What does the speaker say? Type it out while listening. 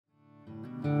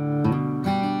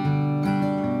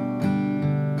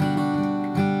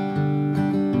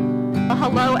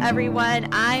hello, everyone.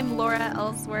 I'm Laura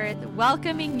Ellsworth,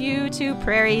 welcoming you to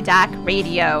Prairie Doc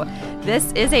Radio.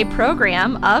 This is a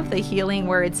program of the Healing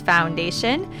Words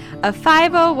Foundation, a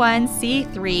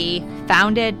 501c3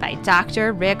 founded by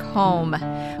Dr. Rick Holm.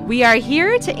 We are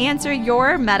here to answer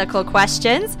your medical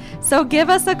questions, so give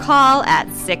us a call at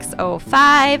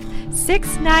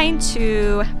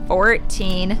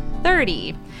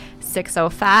 605-692-1430.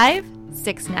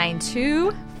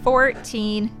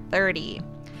 605-692-1430.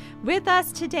 With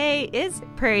us today is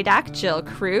Prairie Doc Jill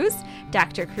Cruz.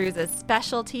 Dr. Cruz's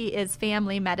specialty is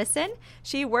family medicine.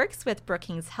 She works with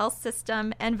Brookings Health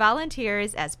System and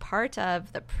volunteers as part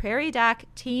of the Prairie Doc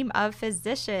team of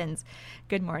physicians.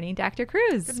 Good morning, Dr.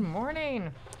 Cruz. Good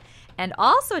morning. And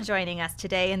also joining us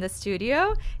today in the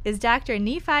studio is Dr.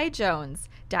 Nephi Jones.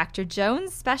 Dr.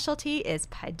 Jones' specialty is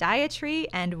podiatry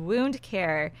and wound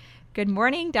care. Good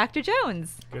morning, Dr.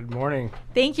 Jones. Good morning.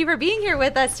 Thank you for being here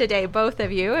with us today, both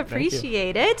of you.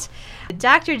 Appreciate it.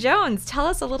 Dr. Jones, tell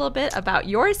us a little bit about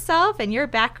yourself and your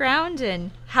background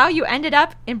and how you ended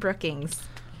up in Brookings.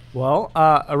 Well,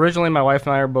 originally my wife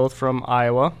and I are both from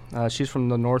Iowa. She's from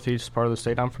the northeast part of the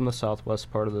state. I'm from the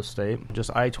southwest part of the state. Just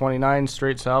I-29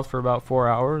 straight south for about 4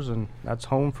 hours, and that's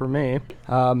home for me.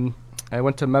 I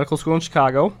went to medical school in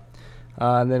Chicago.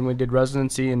 And then we did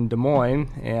residency in Des Moines,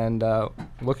 and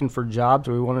looking for jobs,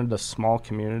 we wanted a small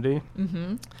community.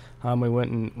 Mm-hmm. We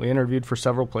went and we interviewed for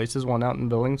several places, one out in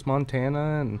Billings,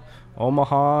 Montana, and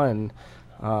Omaha, and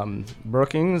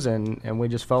Brookings, and we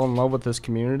just fell in love with this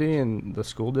community and the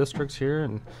school districts here,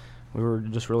 and we were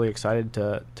just really excited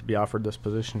to be offered this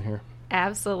position here.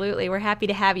 Absolutely. We're happy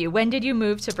to have you. When did you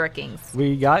move to Brookings?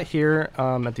 We got here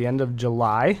at the end of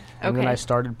July, and then I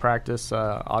started practice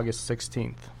August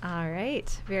 16th. All right.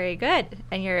 Very good.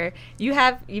 And you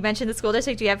mentioned the school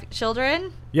district. Do you have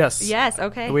children? Yes. Yes.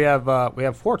 Okay. We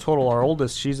have 4 total. Our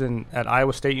oldest, she's at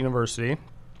Iowa State University.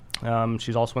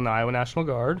 She's also in the Iowa National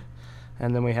Guard.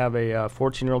 And then we have a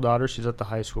 14-year-old daughter. She's at the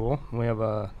high school. We have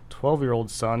a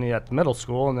 12-year-old son at the middle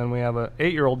school. And then we have an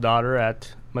 8-year-old daughter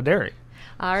at Maderi.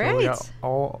 All right. So we got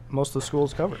most of the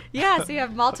schools covered. Yeah, so you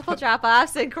have multiple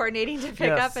drop-offs and coordinating to pick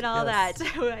up and all that.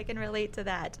 So I can relate to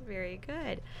that. Very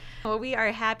good. Well, we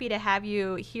are happy to have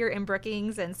you here in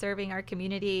Brookings and serving our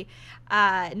community.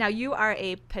 Now, you are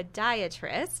a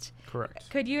podiatrist. Correct.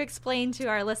 Could you explain to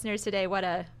our listeners today what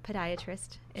a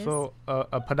podiatrist is? So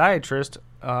a podiatrist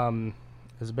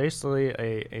is basically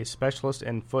a specialist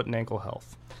in foot and ankle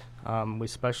health. We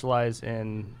specialize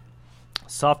in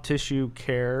soft tissue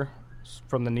care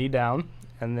from the knee down,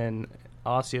 and then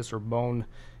osseous or bone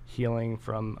healing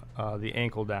from the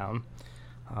ankle down.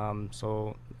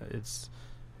 So it's,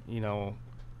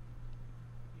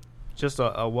 just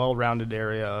a well-rounded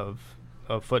area of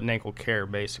foot and ankle care,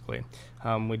 basically.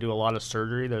 We do a lot of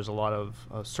surgery. There's a lot of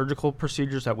surgical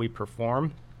procedures that we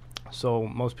perform. So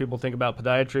most people think about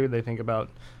podiatry, they think about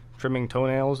trimming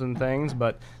toenails and things,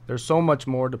 but there's so much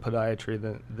more to podiatry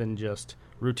than just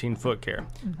routine foot care.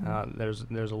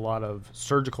 Mm-hmm. There's a lot of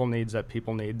surgical needs that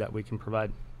people need that we can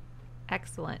provide.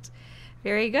 Excellent.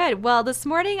 Very good. Well, this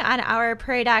morning on our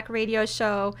Prairie Doc radio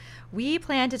show, we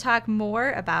plan to talk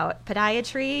more about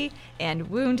podiatry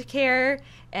and wound care,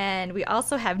 and we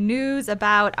also have news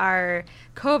about our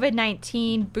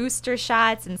COVID-19 booster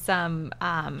shots and some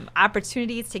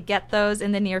opportunities to get those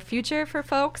in the near future for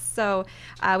folks. So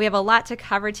we have a lot to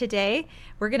cover today.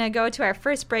 We're going to go to our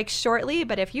first break shortly,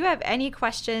 but if you have any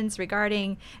questions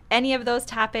regarding any of those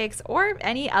topics or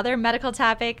any other medical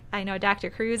topic, I know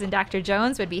Dr. Cruz and Dr.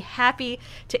 Jones would be happy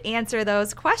to answer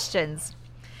those questions.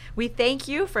 We thank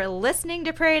you for listening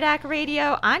to Prairie Doc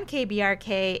Radio on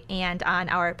KBRK and on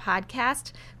our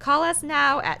podcast. Call us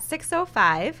now at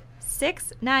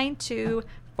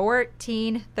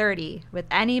 605-692-1430 with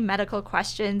any medical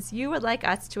questions you would like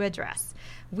us to address.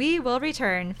 We will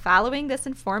return following this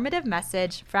informative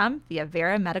message from the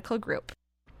Avera Medical Group.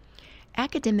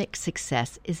 Academic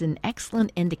success is an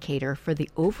excellent indicator for the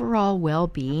overall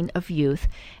well-being of youth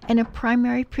and a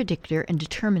primary predictor and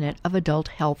determinant of adult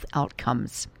health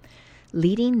outcomes.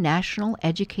 Leading national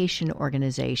education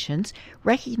organizations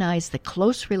recognize the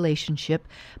close relationship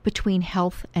between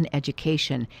health and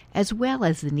education, as well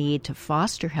as the need to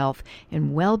foster health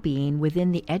and well-being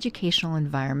within the educational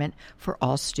environment for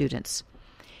all students.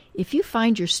 If you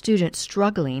find your student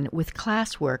struggling with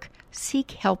classwork,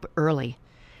 seek help early.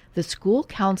 The school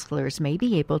counselors may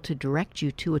be able to direct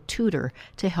you to a tutor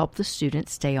to help the student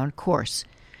stay on course.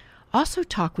 Also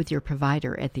talk with your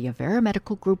provider at the Avera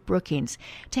Medical Group Brookings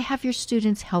to have your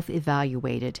student's health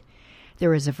evaluated.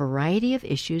 There is a variety of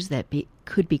issues that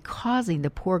could be causing the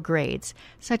poor grades,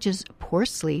 such as poor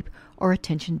sleep or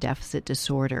attention deficit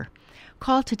disorder.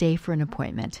 Call today for an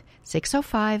appointment,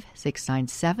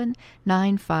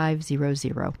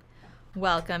 605-697-9500.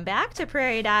 Welcome back to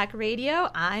Prairie Doc Radio.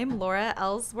 I'm Laura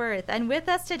Ellsworth, and with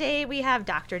us today we have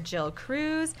Dr. Jill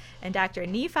Cruz and Dr.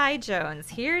 Nephi Jones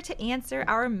here to answer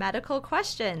our medical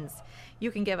questions.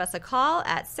 You can give us a call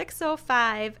at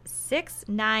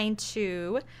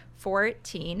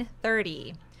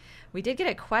 605-692-1430. We did get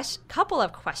a couple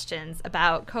of questions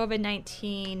about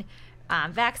COVID-19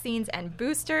 vaccines and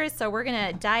boosters, so we're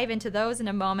going to dive into those in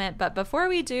a moment. But before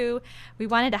we do, we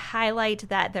wanted to highlight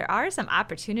that there are some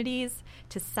opportunities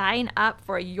to sign up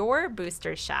for your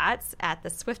booster shots at the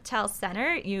Swiftel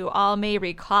Center. You all may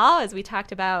recall, as we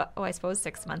talked about, I suppose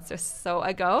 6 months or so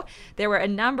ago, there were a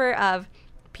number of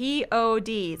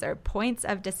PODs, or points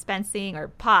of dispensing, or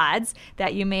pods,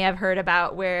 that you may have heard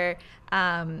about, where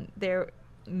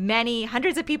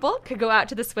hundreds of people could go out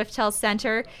to the Swiftel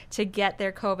Center to get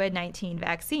their COVID-19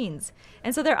 vaccines.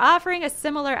 And so they're offering a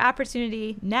similar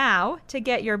opportunity now to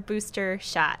get your booster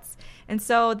shots. And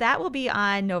so that will be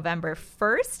on November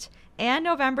 1st and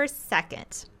November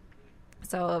 2nd.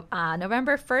 So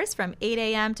November 1st from 8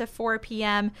 a.m. to 4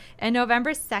 p.m. and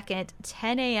November 2nd,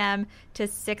 10 a.m. to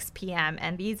 6 p.m.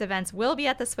 And these events will be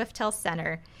at the Swiftel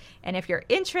Center. And if you're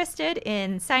interested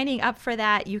in signing up for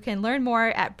that, you can learn more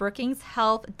at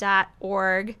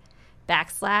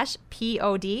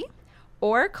brookingshealth.org/POD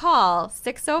or call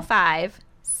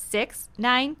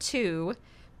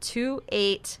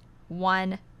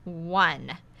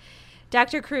 605-692-2811.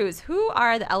 Dr. Cruz, who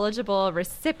are the eligible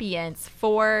recipients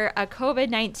for a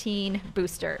COVID-19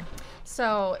 booster?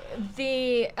 So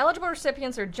the eligible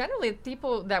recipients are generally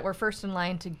people that were first in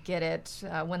line to get it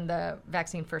when the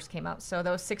vaccine first came out. So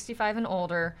those 65 and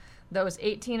older, those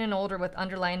 18 and older with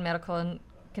underlying medical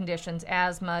conditions,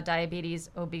 asthma, diabetes,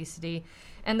 obesity,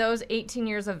 and those 18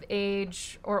 years of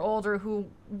age or older who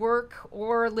work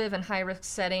or live in high-risk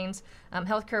settings,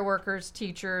 healthcare workers,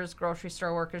 teachers, grocery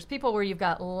store workers, people where you've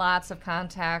got lots of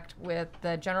contact with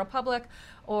the general public,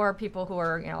 or people who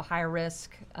are, high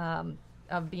risk of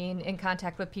being in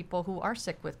contact with people who are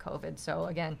sick with COVID. So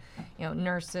again,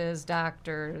 nurses,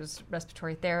 doctors,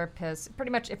 respiratory therapists,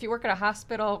 pretty much if you work at a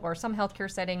hospital or some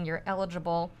healthcare setting, you're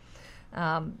eligible.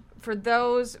 For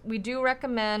those, we do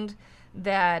recommend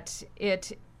that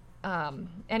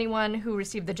anyone who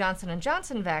received the Johnson &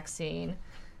 Johnson vaccine,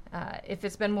 if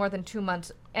it's been more than 2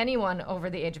 months, anyone over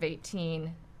the age of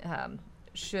 18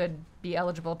 should be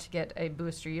eligible to get a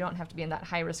booster. You don't have to be in that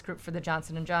high-risk group for the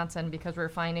Johnson & Johnson, because we're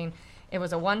finding it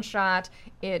was a one-shot.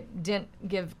 It didn't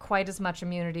give quite as much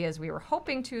immunity as we were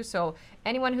hoping to. So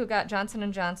anyone who got Johnson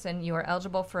 & Johnson, you are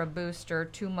eligible for a booster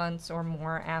 2 months or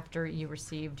more after you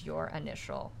received your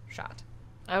initial shot.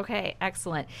 Okay,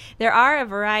 excellent. There are a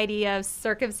variety of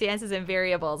circumstances and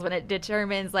variables when it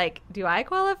determines, do I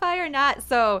qualify or not?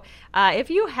 So if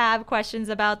you have questions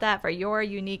about that for your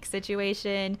unique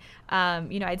situation,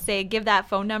 I'd say give that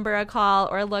phone number a call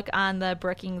or look on the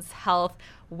Brookings Health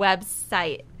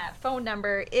website. That phone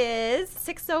number is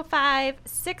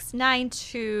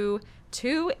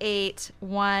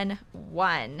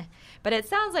 605-692-2811. But it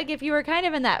sounds like if you were kind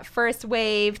of in that first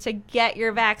wave to get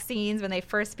your vaccines when they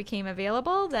first became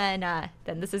available, then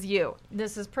this is you.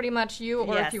 This is pretty much you,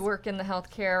 or Yes. if you work in the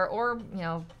healthcare, or,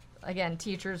 again,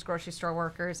 teachers, grocery store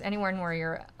workers, anywhere where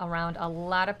you're around a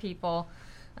lot of people,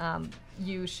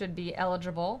 you should be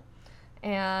eligible.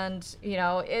 And,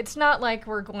 it's not like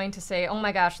we're going to say, oh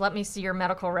my gosh, let me see your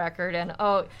medical record, and,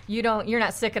 oh, you're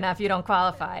not sick enough, you don't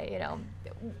qualify.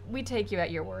 We take you at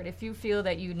your word. If you feel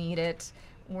that you need it,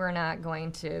 we're not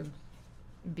going to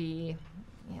be,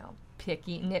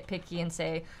 nitpicky and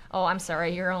say, oh, I'm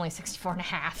sorry, you're only 64 and a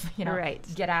half, Right.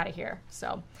 Get out of here.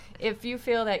 So if you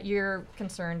feel that you're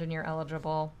concerned and you're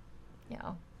eligible,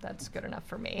 that's good enough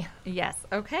for me. Yes,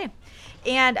 okay.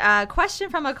 And a question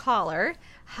from a caller: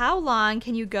 how long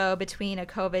can you go between a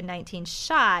COVID-19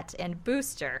 shot and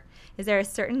booster? Is there a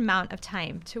certain amount of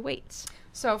time to wait?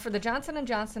 So for the Johnson &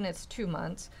 Johnson, it's 2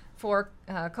 months. For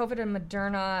COVID and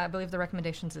Moderna, I believe the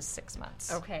recommendations is 6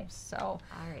 months. Okay. So All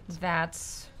right.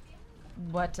 that's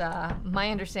what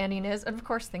my understanding is. And of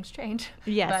course, things change.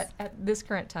 Yes. But at this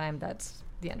current time, that's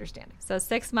the understanding. So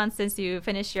 6 months since you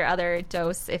finished your other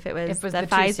dose, if it was, If it was the the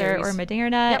 2 Pfizer series. or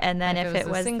Moderna, Yep. and then If if it it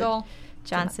was was the single, the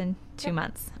Johnson, 2 Yep.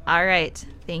 months. All right.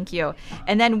 Thank you.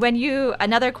 And then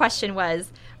another question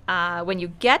was, when you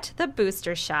get the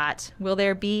booster shot, will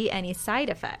there be any side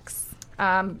effects?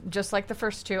 Just like the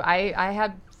first 2, I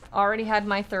had already had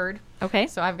my 3rd. Okay.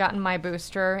 So I've gotten my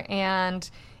booster, and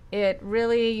it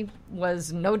really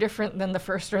was no different than the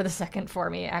first or the second for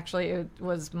me. Actually, it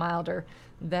was milder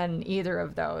than either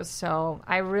of those. So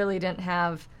I really didn't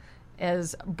have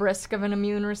as brisk of an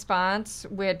immune response,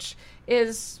 which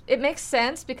it makes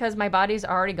sense because my body's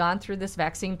already gone through this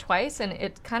vaccine twice, and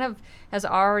it kind of has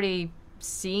already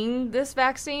seen this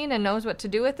vaccine and knows what to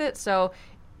do with it. So,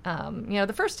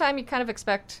 the first time you kind of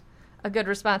expect a good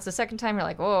response. The second time you're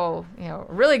like, whoa,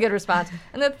 really good response.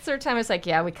 And the third time it's like,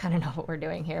 yeah, we kind of know what we're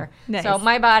doing here. Nice. So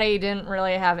my body didn't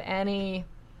really have any,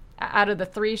 out of the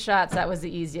 3 shots, that was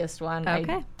the easiest one.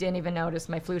 Okay. I didn't even notice.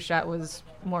 My flu shot was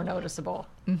more noticeable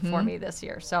for me this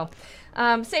year. So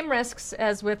same risks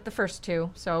as with the first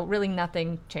 2. So really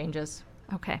nothing changes.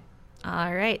 Okay.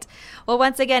 All right. Well,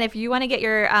 once again, if you want to get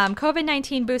your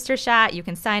COVID-19 booster shot, you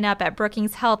can sign up at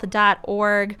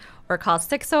brookingshealth.org or call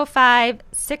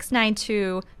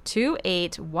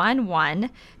 605-692-2811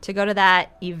 to go to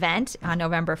that event on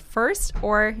November 1st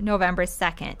or November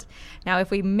 2nd. Now,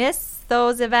 if we miss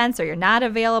those events or you're not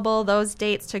available those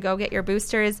dates to go get your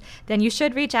boosters, then you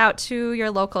should reach out to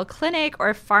your local clinic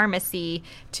or pharmacy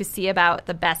to see about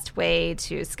the best way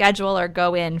to schedule or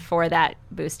go in for that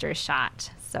booster shot.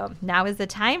 So now is the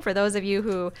time for those of you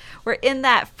who were in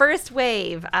that first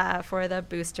wave for the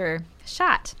booster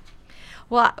shot.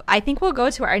 Well, I think we'll go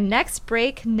to our next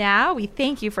break now. We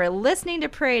thank you for listening to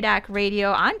Prairie Doc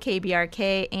Radio on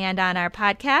KBRK and on our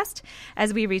podcast.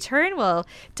 As we return, we'll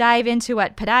dive into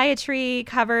what podiatry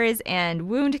covers and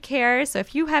wound care. So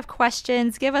if you have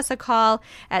questions, give us a call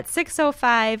at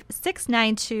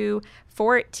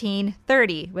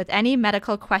 605-692-1430 with any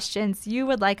medical questions you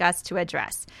would like us to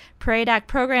address. Prairie Doc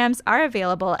programs are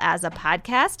available as a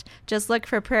podcast. Just look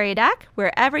for Prairie Doc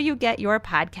wherever you get your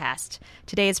podcast.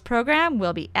 Today's program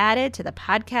will be added to the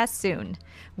podcast soon.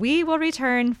 We will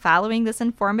return following this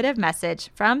informative message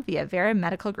from the Avera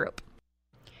Medical Group.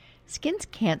 Skin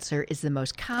cancer is the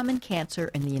most common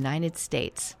cancer in the United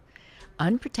States.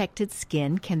 Unprotected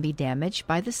skin can be damaged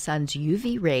by the sun's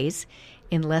UV rays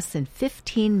in less than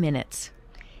 15 minutes.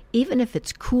 Even if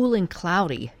it's cool and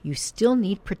cloudy, you still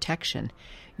need protection.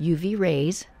 UV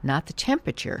rays, not the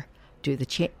temperature, do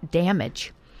the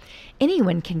damage.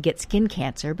 Anyone can get skin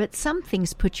cancer, but some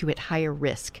things put you at higher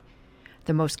risk.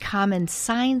 The most common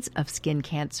signs of skin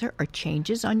cancer are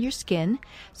changes on your skin,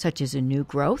 such as a new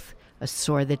growth, a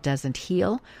sore that doesn't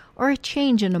heal, or a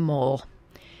change in a mole.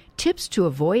 Tips to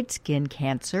avoid skin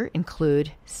cancer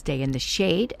include stay in the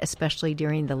shade, especially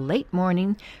during the late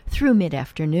morning through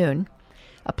mid-afternoon.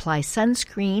 Apply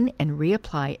sunscreen and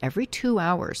reapply every 2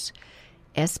 hours.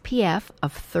 SPF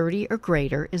of 30 or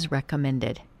greater is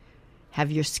recommended.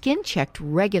 Have your skin checked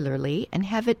regularly and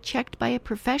have it checked by a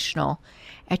professional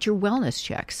at your wellness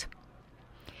checks.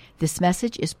 This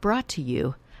message is brought to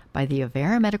you by the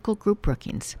Avera Medical Group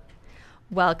Brookings.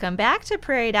 Welcome back to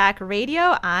Prairie Doc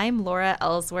Radio. I'm Laura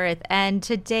Ellsworth, and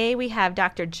today we have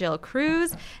Dr. Jill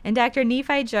Cruz and Dr.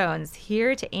 Nephi Jones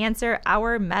here to answer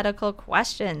our medical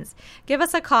questions. Give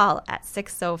us a call at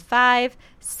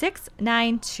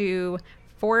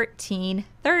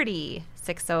 605-692-1430.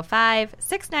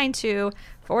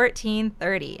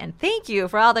 605-692-1430. And thank you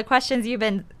for all the questions you've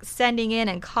been sending in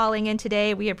and calling in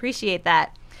today. We appreciate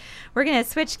that. We're going to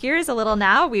switch gears a little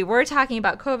now. We were talking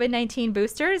about COVID-19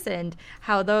 boosters and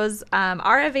how those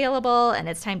are available, and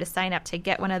it's time to sign up to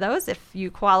get one of those if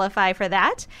you qualify for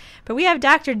that. But we have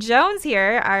Dr. Jones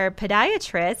here, our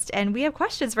podiatrist, and we have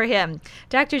questions for him.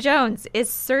 Dr. Jones, is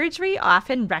surgery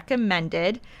often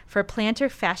recommended for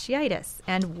plantar fasciitis,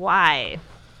 and why?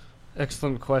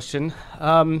 Excellent question.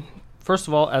 First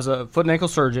of all, as a foot and ankle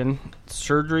surgeon,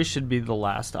 surgery should be the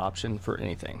last option for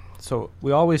anything. So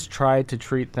we always try to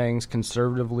treat things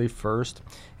conservatively first,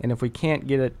 and if we can't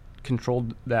get it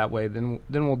controlled that way, then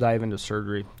we'll dive into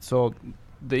surgery. So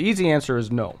the easy answer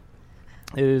is no.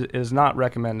 It is not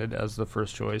recommended as the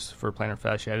first choice for plantar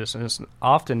fasciitis, and it's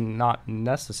often not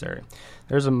necessary.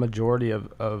 There's a majority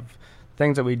of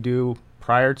things that we do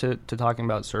prior to talking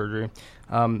about surgery.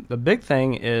 The big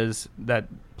thing is that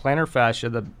plantar fascia,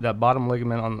 that bottom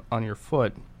ligament on your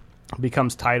foot,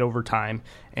 becomes tight over time,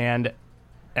 and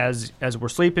as we're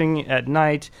sleeping at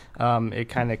night, it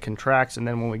kind of contracts, and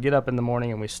then when we get up in the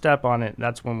morning and we step on it,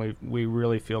 that's when we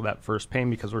really feel that first pain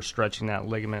because we're stretching that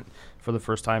ligament for the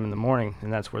first time in the morning,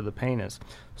 and that's where the pain is.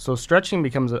 So stretching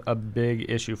becomes a big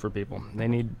issue for people. They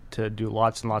need to do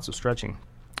lots and lots of stretching.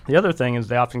 The other thing is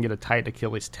they often get a tight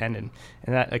Achilles tendon,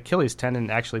 and that Achilles tendon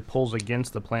actually pulls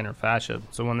against the plantar fascia.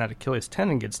 So when that Achilles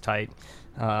tendon gets tight,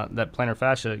 that plantar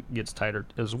fascia gets tighter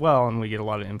as well, and we get a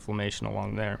lot of inflammation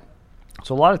along there.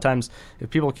 So a lot of times, if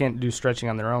people can't do stretching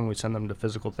on their own, we send them to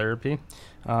physical therapy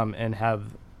and have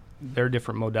their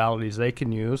different modalities they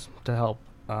can use to help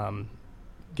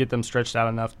get them stretched out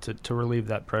enough to relieve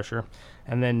that pressure.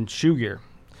 And then shoe gear.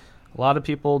 A lot of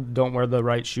people don't wear the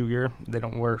right shoe gear. They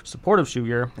don't wear supportive shoe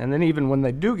gear. And then even when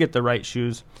they do get the right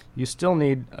shoes, you still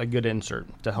need a good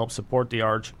insert to help support the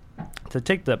arch, to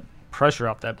take the pressure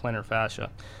off that plantar fascia.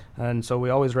 And so we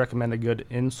always recommend a good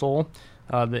insole.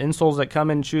 The insoles that come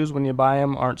in shoes when you buy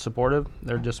them aren't supportive.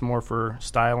 They're just more for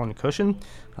style and cushion.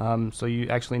 So you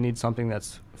actually need something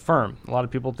that's firm. A lot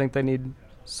of people think they need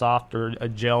soft or a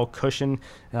gel cushion.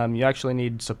 You actually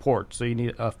need support. So you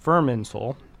need a firm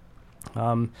insole.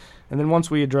 And then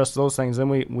once we address those things, then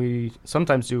we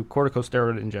sometimes do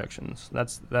corticosteroid injections.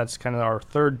 That's kind of our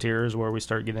third tier, is where we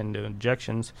start getting into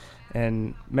injections.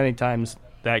 And many times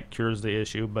that cures the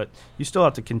issue, but you still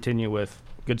have to continue with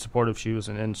good supportive shoes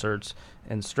and inserts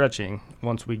and stretching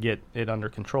once we get it under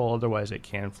control. Otherwise, it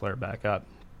can flare back up.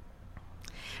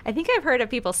 I think I've heard of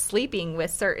people sleeping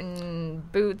with certain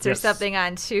boots or Yes. something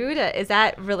on too. Is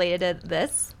that related to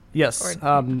this? Yes.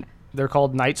 They're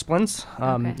called night splints.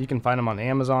 Okay. You can find them on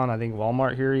Amazon. I think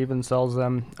Walmart here even sells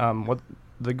them. What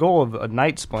the goal of a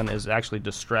night splint is actually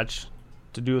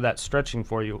to do that stretching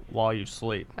for you while you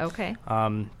sleep. Okay.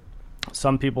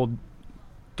 Some people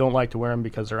don't like to wear them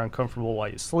because they're uncomfortable while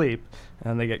you sleep,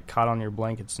 and they get caught on your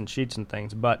blankets and sheets and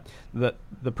things. But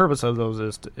the purpose of those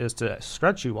is to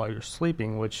stretch you while you're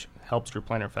sleeping, which helps your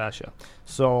plantar fascia.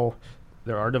 So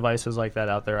there are devices like that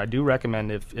out there. I do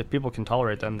recommend, if people can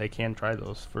tolerate them, they can try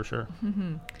those for sure.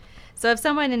 Mm-hmm. So if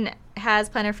someone has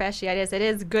plantar fasciitis, it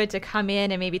is good to come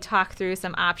in and maybe talk through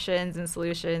some options and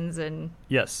solutions. And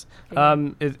Yes.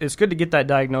 It's good to get that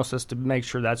diagnosis to make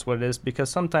sure that's what it is, because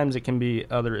sometimes it can be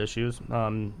other issues.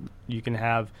 You can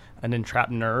have an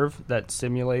entrapped nerve that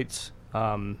simulates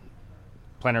plantar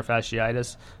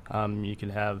fasciitis. You can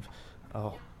have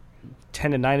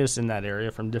tendinitis in that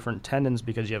area from different tendons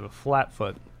because you have a flat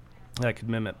foot that could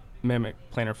mimic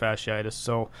plantar fasciitis.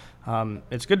 So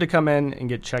it's good to come in and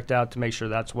get checked out to make sure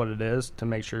that's what it is, to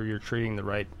make sure you're treating the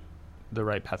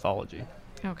right pathology.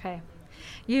 okay.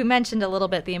 You mentioned a little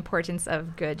bit the importance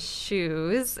of good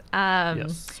shoes.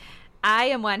 Yes. I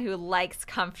am one who likes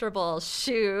comfortable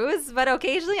shoes, but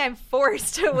occasionally I'm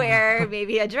forced to wear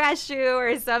maybe a dress shoe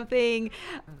or something.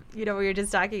 We were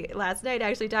just talking last night,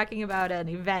 actually talking about an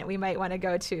event we might want to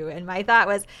go to. And my thought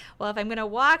was, well, if I'm going to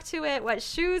walk to it, what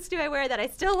shoes do I wear that I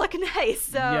still look nice?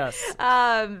 So Yes.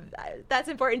 that's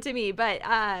important to me. But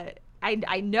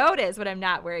I notice when I'm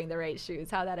not wearing the right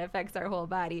shoes, how that affects our whole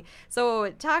body.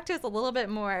 So talk to us a little bit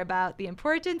more about the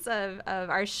importance of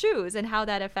our shoes and how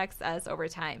that affects us over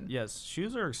time. Yes,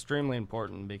 shoes are extremely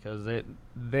important because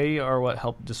they are what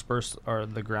help disperse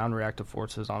the ground reactive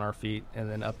forces on our feet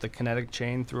and then up the kinetic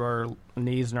chain through our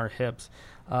knees and our hips.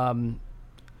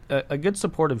 A good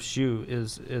supportive shoe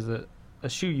is a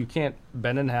shoe you can't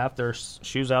bend in half. There's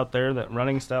shoes out there, that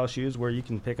running style shoes, where you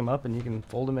can pick them up and you can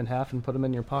fold them in half and put them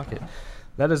in your pocket.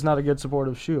 That is not a good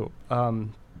supportive shoe.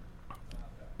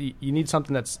 You need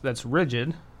something that's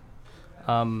rigid,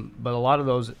 but a lot of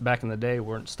those back in the day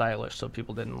weren't stylish, so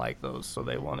people didn't like those. So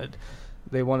they wanted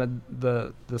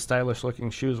the stylish looking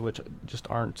shoes, which just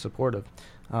aren't supportive.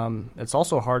 It's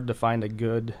also hard to find a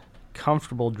good,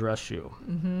 comfortable dress shoe.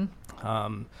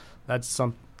 Mm-hmm. That's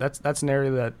an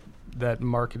area that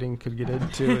marketing could get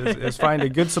into is find a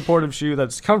good supportive shoe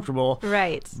that's comfortable,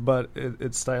 Right. but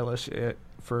it's stylish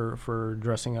for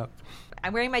dressing up.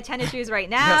 I'm wearing my tennis shoes right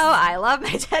now. Yes. I love my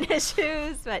tennis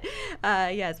shoes, but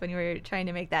yes, when you were trying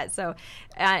to make that. So,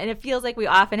 and it feels like we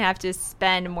often have to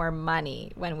spend more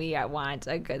money when we want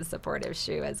a good supportive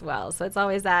shoe as well. So it's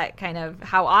always that kind of,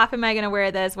 how often am I going to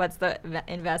wear this? What's the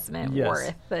investment Yes.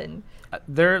 worth? And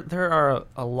There are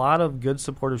a lot of good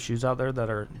supportive shoes out there that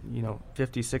are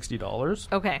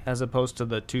 $50-$60. okay. As opposed to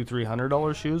the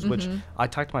 $200-$300 shoes, which I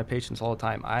talk to my patients all the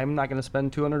time. I'm not going to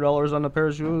spend $200 on a pair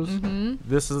of shoes.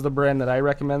 This is the brand that I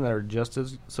recommend that are just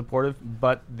as supportive.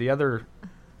 But the other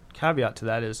caveat to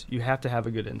that is you have to have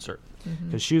a good insert,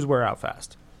 because shoes wear out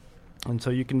fast. And so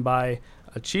you can buy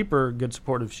a cheaper good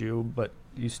supportive shoe, but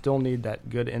you still need that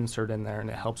good insert in there, and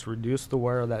it helps reduce the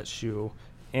wear of that shoe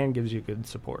and gives you good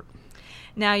support.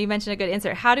 Now, you mentioned a good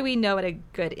insert. How do we know what a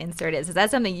good insert is? Is that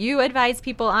something you advise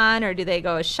people on, or do they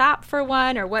go shop for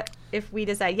one? Or what if we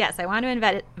decide, yes, I want to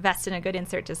invest in a good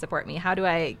insert to support me? How do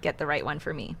I get the right one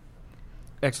for me?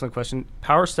 Excellent question.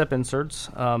 Power Step inserts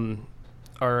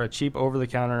are a cheap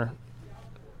over-the-counter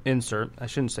insert. I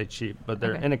shouldn't say cheap, but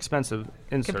they're Okay. inexpensive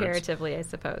inserts. Comparatively, I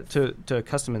suppose. To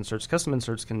custom inserts. Custom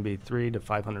inserts can be $300 to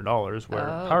 $500, where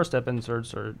Oh. Power Step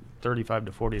inserts are $35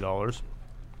 to $40.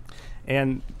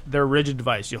 And they're a rigid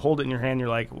device. You hold it in your hand, you're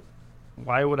like,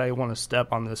 why would I want to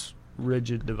step on this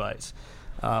rigid device?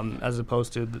 As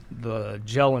opposed to the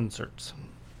gel inserts,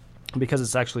 because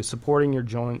it's actually supporting your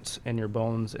joints and your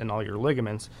bones and all your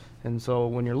ligaments, And so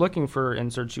when you're looking for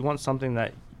inserts, you want something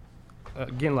that,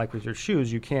 again, like with your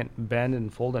shoes, you can't bend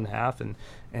and fold in half, and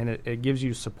it gives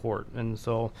you support. And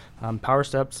so Power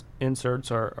Steps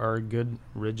inserts are a good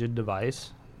rigid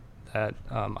device that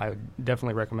I would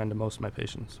definitely recommend to most of my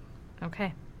patients.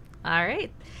 Okay. All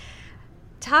right.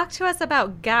 Talk to us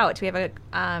about gout. We have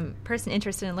a person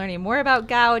interested in learning more about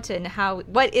gout and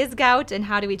what is gout and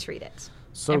how do we treat it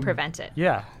and prevent it?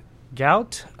 Yeah.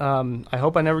 Gout, I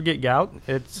hope I never get gout.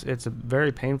 It's a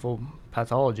very painful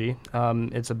pathology.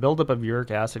 It's a buildup of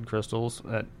uric acid crystals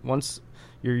that once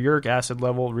your uric acid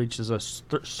level reaches a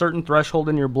certain threshold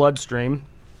in your bloodstream,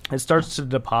 it starts to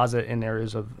deposit in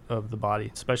areas of the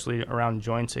body, especially around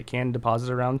joints. It can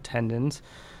deposit around tendons.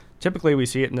 Typically, we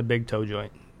see it in the big toe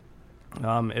joint.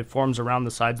 It forms around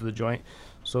the sides of the joint,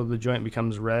 so the joint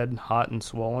becomes red, hot, and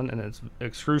swollen, and it's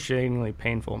excruciatingly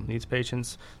painful.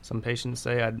 Some patients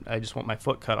say, I just want my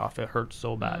foot cut off. It hurts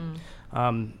so bad.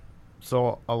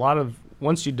 So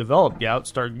once you develop gout,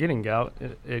 start getting gout,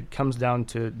 it comes down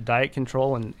to diet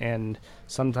control and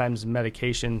sometimes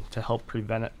medication to help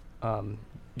prevent it,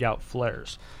 gout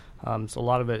flares. So a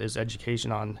lot of it is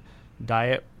education on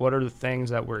diet. What are the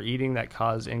things that we're eating that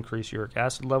cause increased uric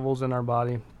acid levels in our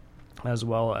body, as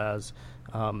well as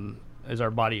is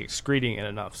our body excreting it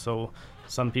enough? So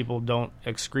some people don't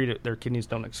excrete it, their kidneys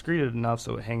don't excrete it enough,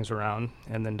 so it hangs around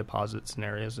and then deposits in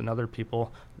areas. And other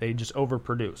people, they just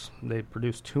overproduce. They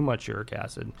produce too much uric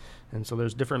acid. And so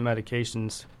there's different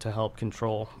medications to help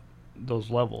control those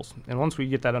levels. And once we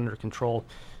get that under control,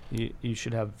 you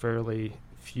should have fairly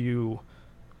few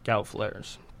gout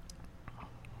flares.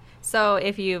 So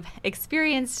if you've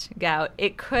experienced gout,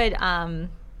 it could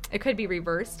be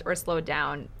reversed or slowed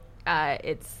down.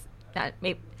 It's not,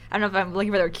 I don't know if I'm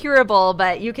looking for the curable,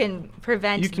 but you can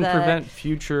prevent. You can prevent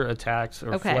future attacks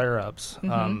or flare-ups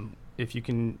if you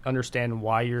can understand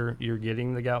why you're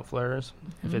getting the gout flares.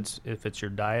 If it's your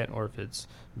diet or if it's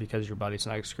because your body's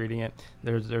not excreting it,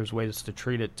 there's ways to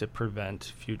treat it to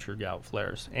prevent future gout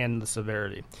flares and the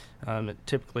severity.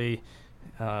 Typically,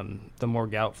 the more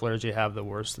gout flares you have, the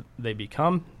worse they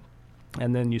become,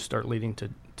 and then you start leading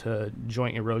to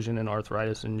joint erosion and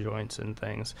arthritis in joints and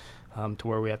things, to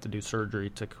where we have to do surgery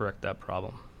to correct that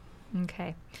problem.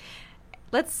 Okay.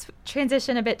 Let's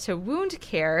transition a bit to wound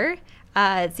care.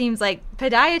 It seems like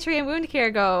podiatry and wound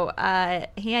care go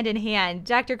hand in hand.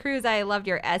 Dr. Cruz, I loved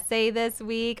your essay this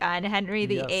week on Henry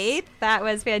VIII. Yes. That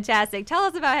was fantastic. Tell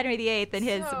us about Henry VIII and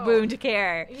his wound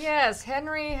care. Yes,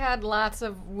 Henry had lots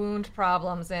of wound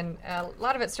problems, and a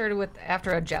lot of it started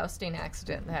after a jousting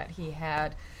accident that he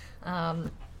had.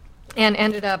 And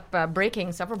ended up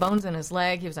breaking several bones in his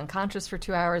leg. He was unconscious for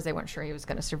 2 hours. They weren't sure he was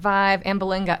going to survive. Anne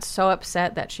Boleyn got so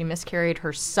upset that she miscarried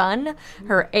her son,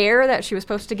 her heir that she was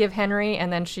supposed to give Henry,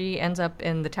 and then she ends up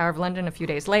in the Tower of London a few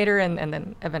days later and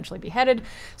then eventually beheaded.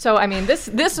 So, I mean,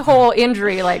 this whole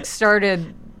injury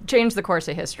changed the course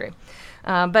of history.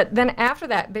 But then after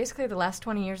that, basically the last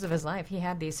 20 years of his life, he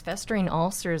had these festering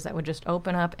ulcers that would just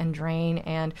open up and drain,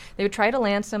 and they would try to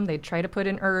lance him. They'd try to put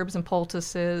in herbs and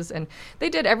poultices, and they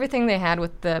did everything they had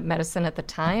with the medicine at the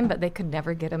time, but they could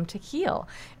never get him to heal.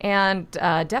 And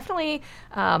definitely,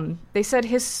 they said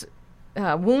his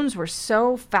wounds were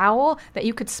so foul that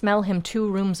you could smell him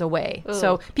 2 rooms away. Ugh.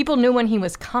 So people knew when he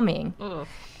was coming,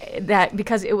 that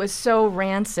because it was so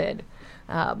rancid.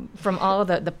 From all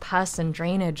the pus and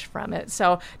drainage from it.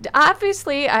 So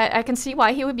obviously, I can see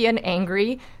why he would be an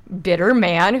angry, bitter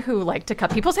man who liked to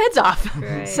cut people's heads off.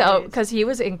 Right. So because he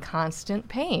was in constant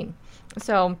pain.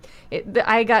 So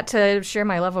I got to share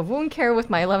my love of wound care with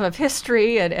my love of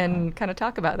history and kind of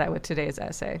talk about that with today's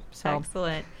essay. So.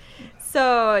 Excellent.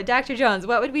 So, Dr. Jones,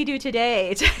 what would we do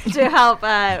today to help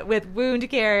with wound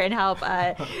care and help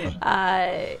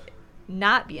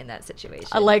not be in that situation?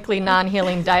 A likely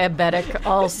non-healing diabetic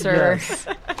ulcer. Yes.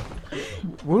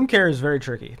 Wound care is very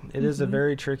tricky. It is a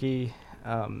very tricky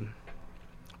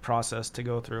process to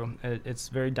go through. It's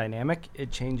very dynamic.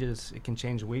 It can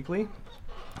change weekly.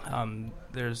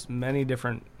 There's many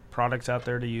different products out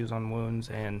there to use on wounds,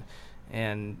 and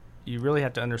you really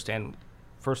have to understand,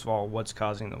 first of all, what's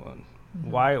causing the wound.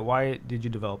 Why did you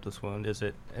develop this wound? Is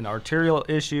it an arterial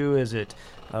issue? Is it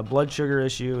a blood sugar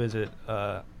issue? Is it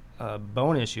a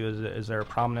bone issue? Is there a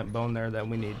prominent bone there that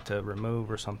we need to remove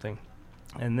or something?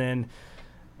 And then,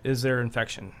 is there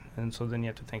infection? And so then you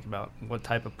have to think about what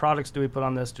type of products do we put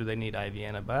on this? Do they need IV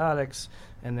antibiotics?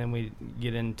 And then we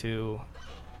get into,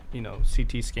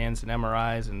 CT scans and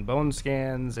MRIs and bone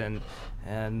scans and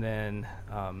then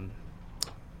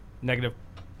negative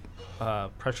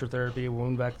pressure therapy,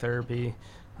 wound vac therapy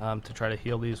to try to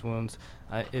heal these wounds.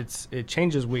 It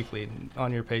changes weekly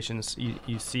on your patients.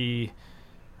 You see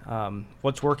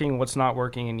what's working, what's not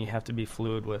working, and you have to be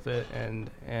fluid with it.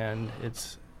 And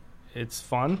it's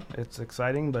fun, it's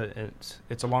exciting, but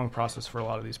it's a long process for a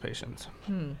lot of these patients.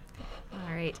 All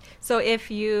right. So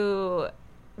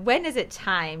when is it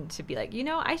time to be like,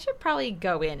 I should probably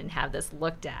go in and have this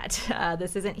looked at?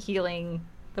 This isn't healing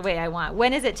the way I want.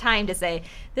 When is it time to say,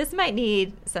 this might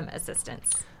need some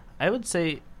assistance? I would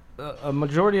say a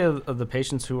majority of the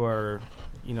patients who are,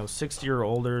 60 or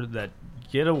older that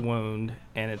get a wound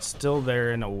and it's still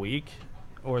there in a week,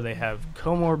 or they have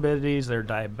comorbidities, they're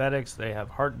diabetics, they have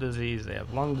heart disease, they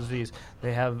have lung disease,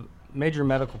 they have major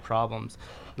medical problems.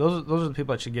 Those are the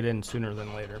people that should get in sooner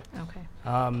than later.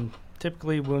 Okay.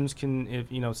 Typically, wounds can, if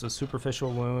it's a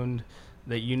superficial wound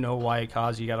that why it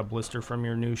caused, you got a blister from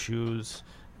your new shoes,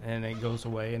 and it goes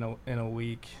away in a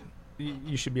week,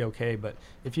 you should be okay. But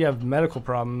if you have medical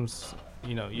problems,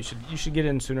 you should get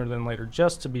in sooner than later,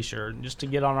 just to be sure, just to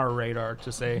get on our radar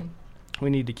to say, we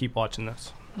need to keep watching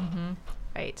this.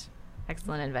 Right.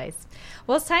 Excellent advice.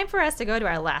 Well, it's time for us to go to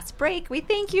our last break. We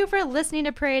thank you for listening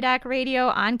to Prairie Doc Radio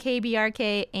on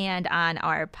KBRK and on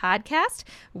our podcast.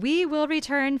 We will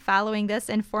return following this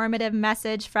informative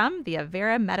message from the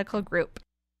Avera Medical Group.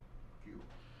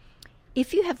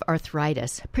 If you have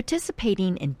arthritis,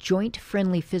 participating in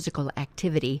joint-friendly physical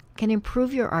activity can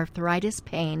improve your arthritis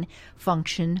pain,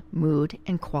 function, mood,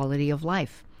 and quality of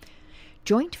life.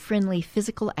 Joint-friendly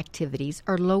physical activities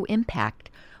are low impact,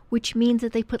 which means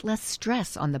that they put less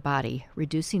stress on the body,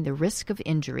 reducing the risk of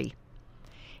injury.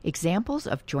 Examples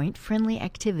of joint-friendly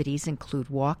activities include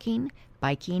walking,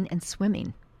 biking, and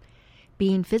swimming.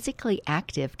 Being physically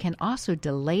active can also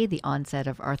delay the onset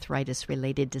of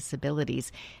arthritis-related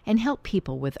disabilities and help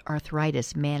people with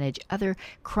arthritis manage other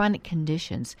chronic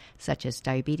conditions such as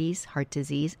diabetes, heart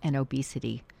disease, and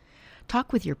obesity.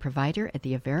 Talk with your provider at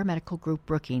the Avera Medical Group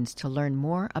Brookings to learn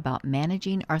more about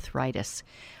managing arthritis.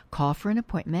 Call for an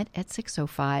appointment at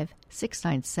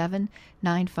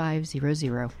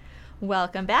 605-697-9500.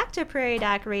 Welcome back to Prairie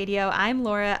Doc Radio. I'm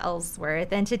Laura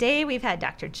Ellsworth, and today we've had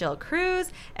Dr. Jill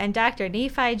Cruz and Dr.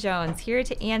 Nephi Jones here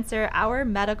to answer our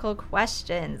medical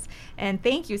questions. And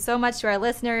thank you so much to our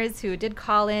listeners who did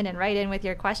call in and write in with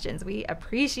your questions. We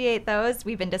appreciate those.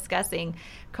 We've been discussing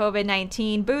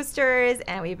COVID-19 boosters,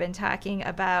 and we've been talking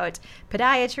about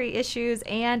podiatry issues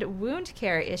and wound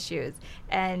care issues.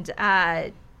 And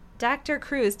Dr.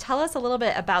 Cruz, tell us a little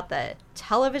bit about the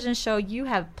television show you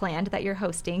have planned that you're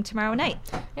hosting tomorrow night.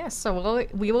 Yes, so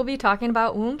we will be talking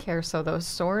about wound care, so those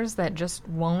sores that just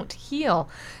won't heal.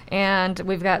 And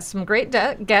we've got some great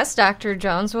guests. Dr.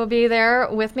 Jones will be there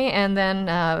with me, and then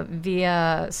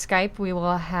via Skype we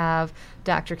will have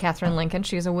Dr. Catherine Lincoln.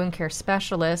 She's a wound care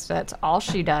specialist. That's all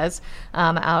she does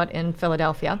out in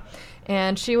Philadelphia.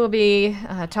 And she will be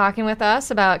talking with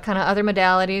us about kind of other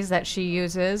modalities that she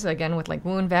uses, again, with like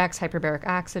wound vacs, hyperbaric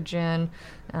oxygen.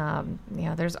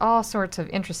 There's all sorts of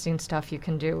interesting stuff you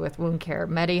can do with wound care.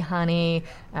 Medi-honey,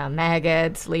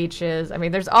 maggots, leeches. I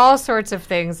mean, there's all sorts of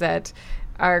things that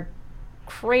are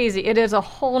crazy. It is a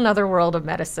whole nother world of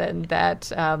medicine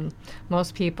that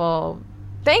most people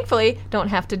thankfully don't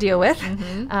have to deal with.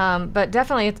 But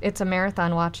definitely it's a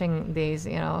marathon watching these,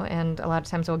 and a lot of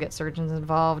times we'll get surgeons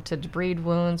involved to debride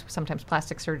wounds, sometimes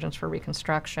plastic surgeons for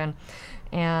reconstruction.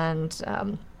 And,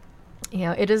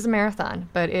 it is a marathon,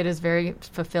 but it is very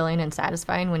fulfilling and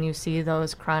satisfying when you see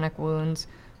those chronic wounds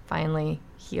finally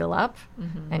heal up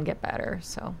and get better.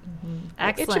 So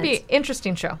Excellent. It should be an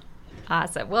interesting show.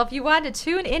 Awesome. Well, if you want to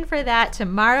tune in for that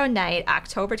tomorrow night,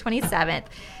 October 27th,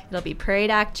 it'll be Prairie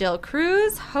Doc Jill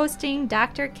Cruz hosting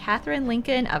Dr. Catherine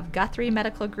Lincoln of Guthrie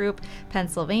Medical Group,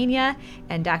 Pennsylvania,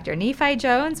 and Dr. Nephi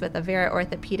Jones with Avera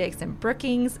Orthopedics in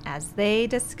Brookings as they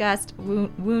discussed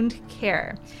wound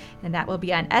care. And that will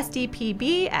be on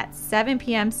SDPB at 7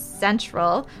 p.m.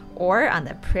 Central or on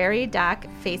the Prairie Doc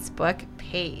Facebook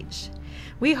page.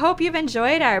 We hope you've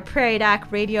enjoyed our Prairie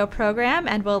Doc radio program,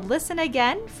 and we'll listen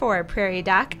again for Prairie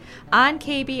Doc on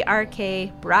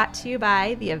KBRK, brought to you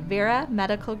by the Avera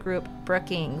Medical Group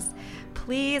Brookings.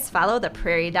 Please follow the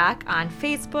Prairie Doc on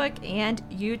Facebook and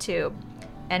YouTube.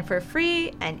 And for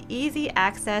free and easy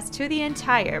access to the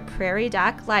entire Prairie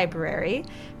Doc library,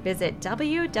 visit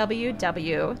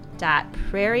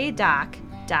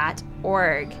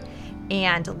www.prairiedoc.org.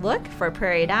 And look for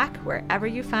Prairie Doc wherever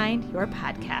you find your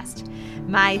podcast.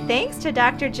 My thanks to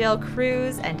Dr. Jill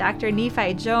Cruz and Dr.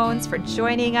 Nephi Jones for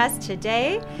joining us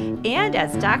today. And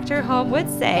as Dr. Holm would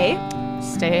say,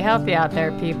 stay healthy out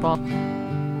there, people.